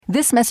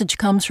This message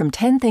comes from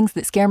 10 Things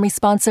That Scare Me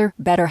sponsor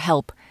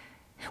BetterHelp.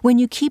 When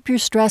you keep your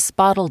stress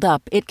bottled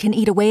up, it can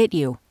eat away at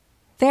you.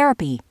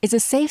 Therapy is a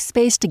safe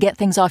space to get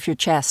things off your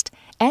chest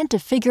and to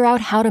figure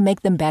out how to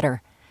make them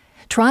better.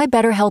 Try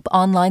BetterHelp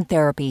Online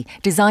Therapy,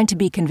 designed to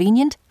be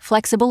convenient,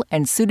 flexible,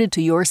 and suited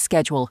to your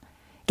schedule.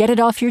 Get it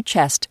off your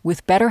chest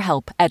with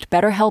BetterHelp at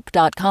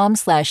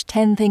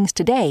betterhelp.com/10things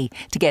today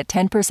to get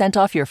 10%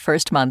 off your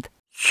first month.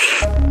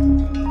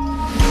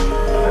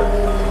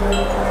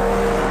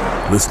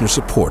 Listener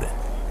supported.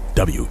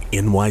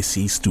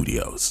 WNYC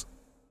Studios.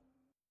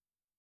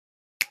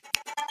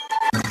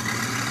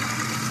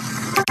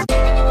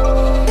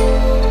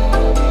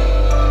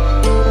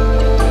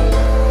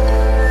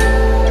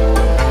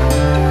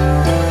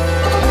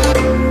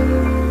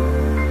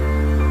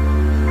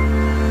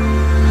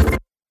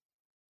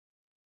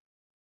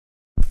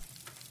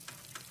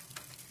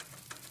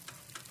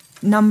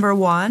 Number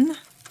one,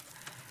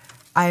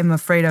 I'm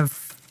afraid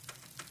of,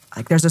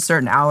 there's a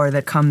certain hour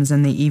that comes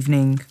in the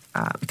evening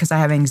because I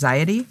have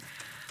anxiety.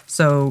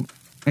 So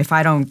if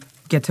I don't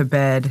get to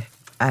bed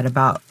at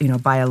about,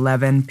 by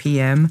 11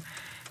 p.m.,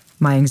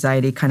 my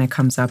anxiety kind of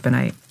comes up and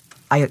I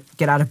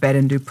get out of bed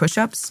and do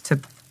push-ups to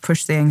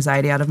push the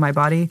anxiety out of my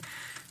body.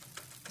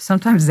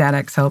 Sometimes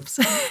Xanax helps.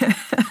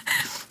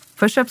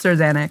 Push-ups or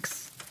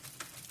Xanax.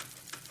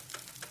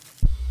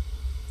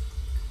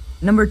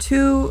 Number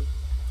two,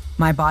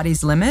 my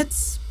body's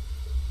limits.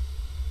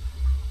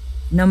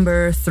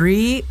 Number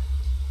three,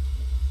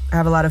 I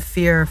have a lot of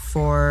fear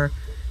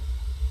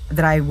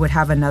that I would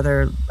have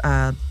another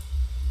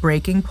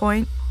breaking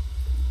point.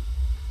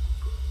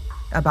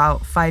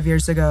 About 5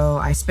 years ago,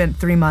 I spent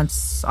 3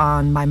 months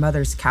on my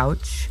mother's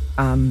couch,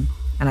 and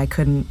I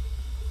couldn't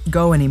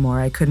go anymore.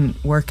 I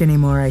couldn't work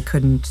anymore. I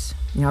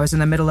was in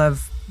the middle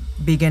of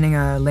beginning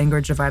a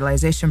language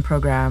revitalization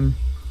program,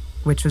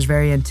 which was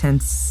very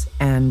intense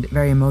and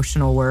very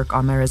emotional work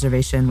on my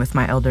reservation with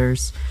my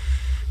elders.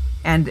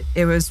 And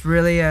it was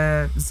really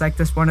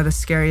one of the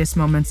scariest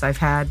moments I've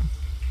had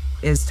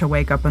is to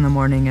wake up in the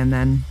morning and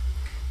then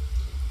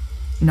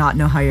not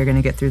know how you're going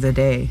to get through the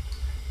day.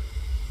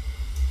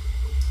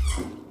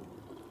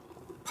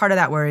 Part of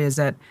that worry is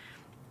that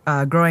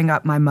growing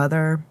up, my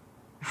mother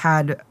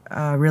had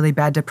a really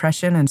bad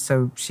depression, and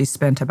so she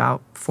spent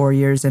about 4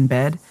 years in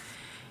bed.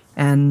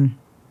 And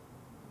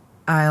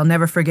I'll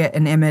never forget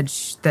an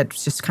image that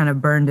just kind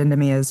of burned into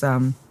me as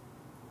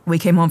we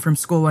came home from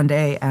school one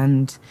day,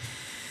 and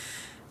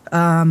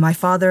my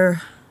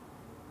father,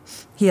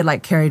 he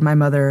had carried my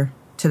mother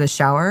to the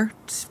shower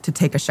to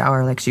take a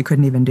shower. She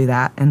couldn't even do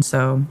that. And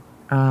so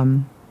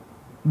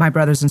my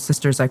brothers and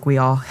sisters, we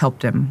all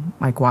helped him,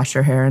 wash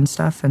her hair and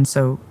stuff. And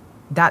so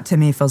that to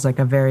me feels like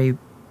a very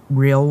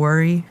real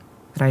worry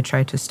that I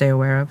try to stay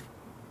aware of.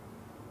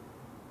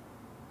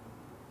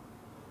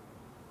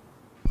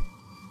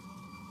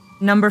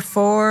 Number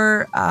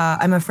four,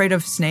 I'm afraid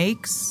of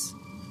snakes.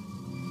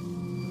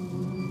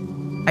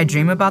 I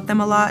dream about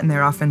them a lot, and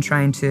they're often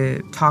trying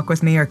to talk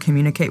with me or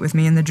communicate with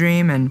me in the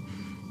dream. And,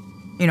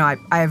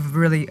 I'm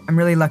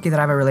really lucky that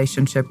I have a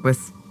relationship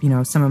with,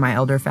 some of my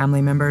elder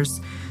family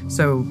members.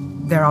 So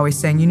they're always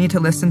saying, you need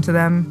to listen to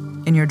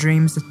them in your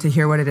dreams to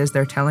hear what it is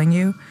they're telling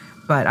you.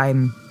 But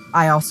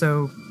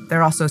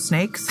they're also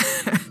snakes.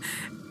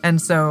 And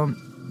so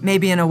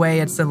maybe in a way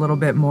it's a little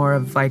bit more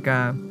of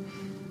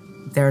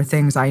there are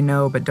things I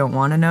know but don't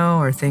want to know,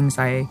 or things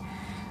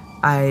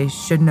I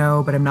should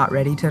know but I'm not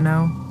ready to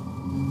know.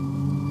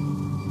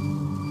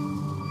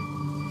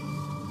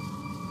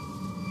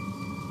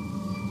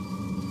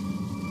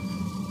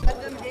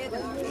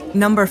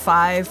 Number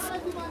five,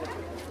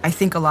 I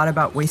think a lot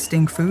about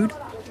wasting food.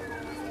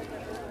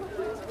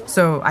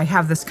 So I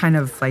have this kind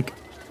of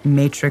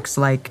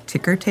matrix-like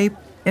ticker tape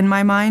in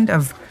my mind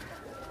of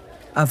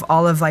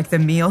all of the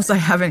meals I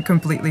haven't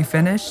completely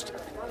finished.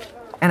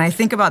 And I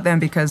think about them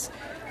because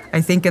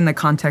I think in the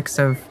context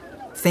of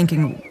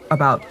thinking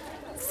about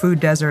food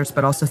deserts,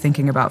 but also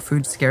thinking about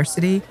food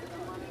scarcity.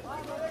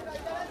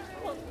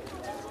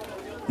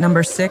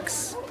 Number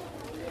six,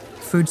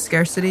 food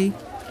scarcity.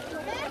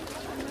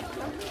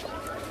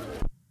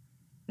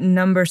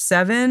 Number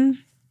seven,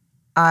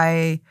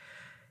 I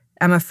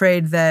am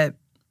afraid that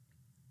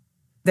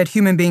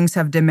human beings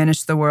have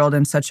diminished the world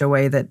in such a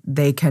way that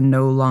they can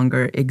no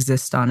longer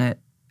exist on it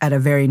at a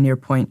very near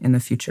point in the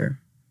future.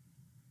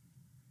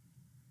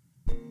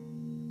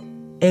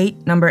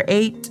 Number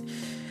eight,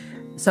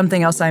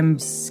 something else I'm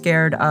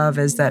scared of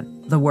is that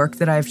the work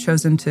that I've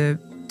chosen to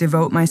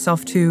devote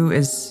myself to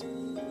is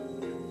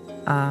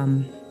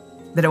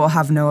that it will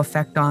have no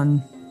effect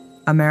on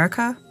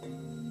America.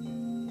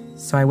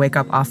 So I wake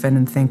up often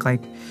and think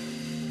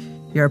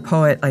you're a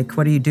poet,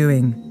 what are you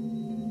doing?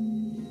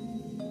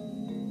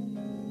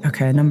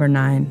 Okay, number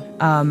 9.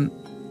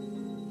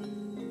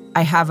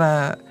 I have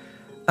a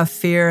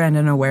fear and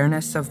an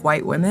awareness of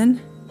white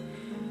women.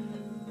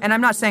 And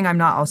I'm not saying I'm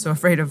not also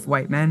afraid of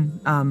white men,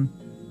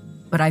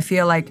 but I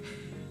feel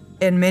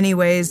in many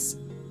ways,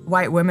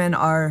 white women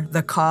are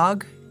the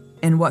cog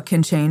in what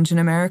can change in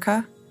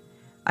America.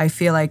 I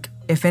feel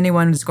if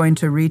anyone is going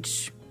to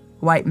reach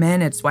white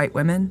men, it's white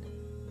women.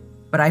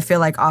 But I feel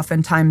like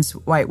oftentimes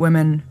white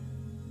women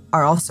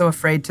are also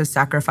afraid to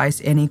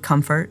sacrifice any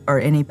comfort or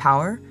any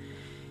power.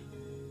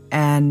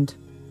 And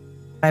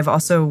I've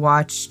also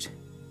watched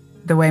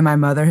the way my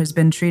mother has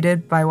been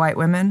treated by white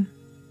women.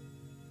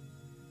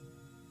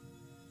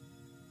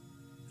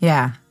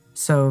 Yeah,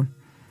 so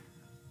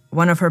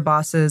one of her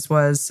bosses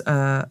was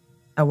a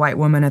white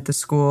woman at the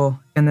school,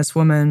 and this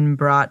woman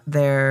brought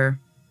their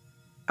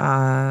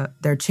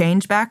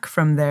change back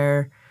from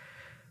the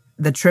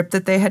trip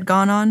that they had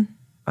gone on.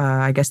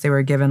 I guess they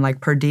were given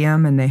like per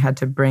diem and they had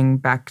to bring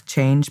back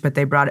change, but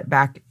they brought it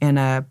back in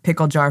a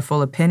pickle jar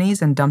full of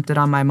pennies and dumped it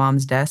on my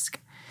mom's desk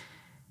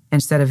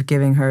instead of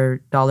giving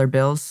her dollar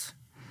bills.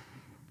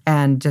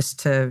 And just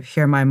to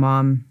hear my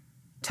mom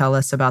tell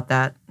us about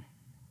that,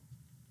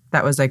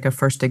 that was like a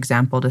first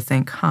example to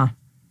think,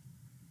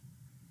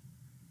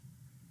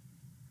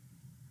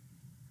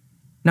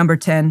 Number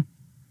 10,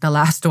 the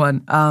last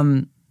one.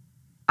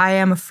 I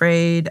am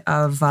afraid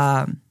of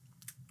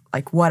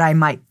like what I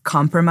might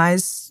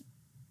compromise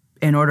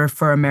in order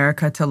for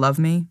America to love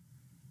me.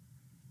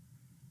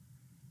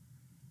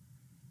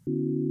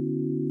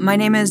 My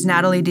name is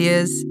Natalie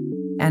Diaz,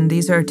 and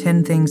these are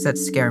 10 things that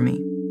scare me.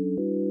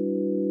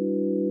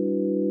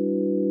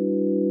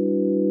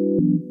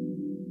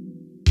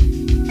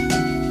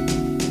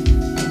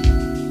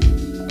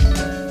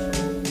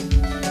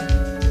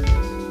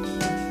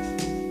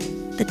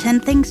 The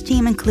 10 Things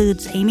team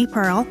includes Amy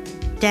Pearl,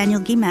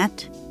 Daniel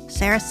Guillemette,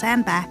 Sarah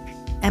Sandbach,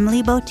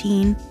 Emily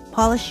Botine,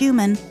 Paula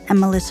Schumann, and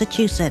Melissa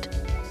Chusett.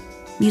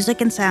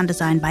 Music and sound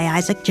design by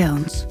Isaac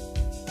Jones.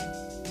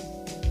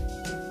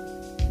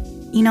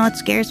 You know what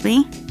scares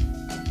me?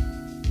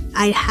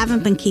 I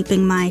haven't been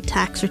keeping my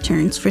tax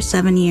returns for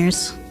 7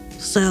 years.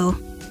 So,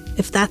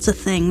 if that's a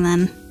thing,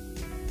 then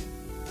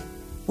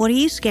what are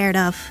you scared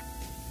of?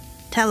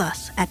 Tell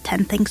us at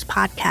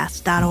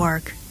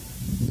 10thingspodcast.org.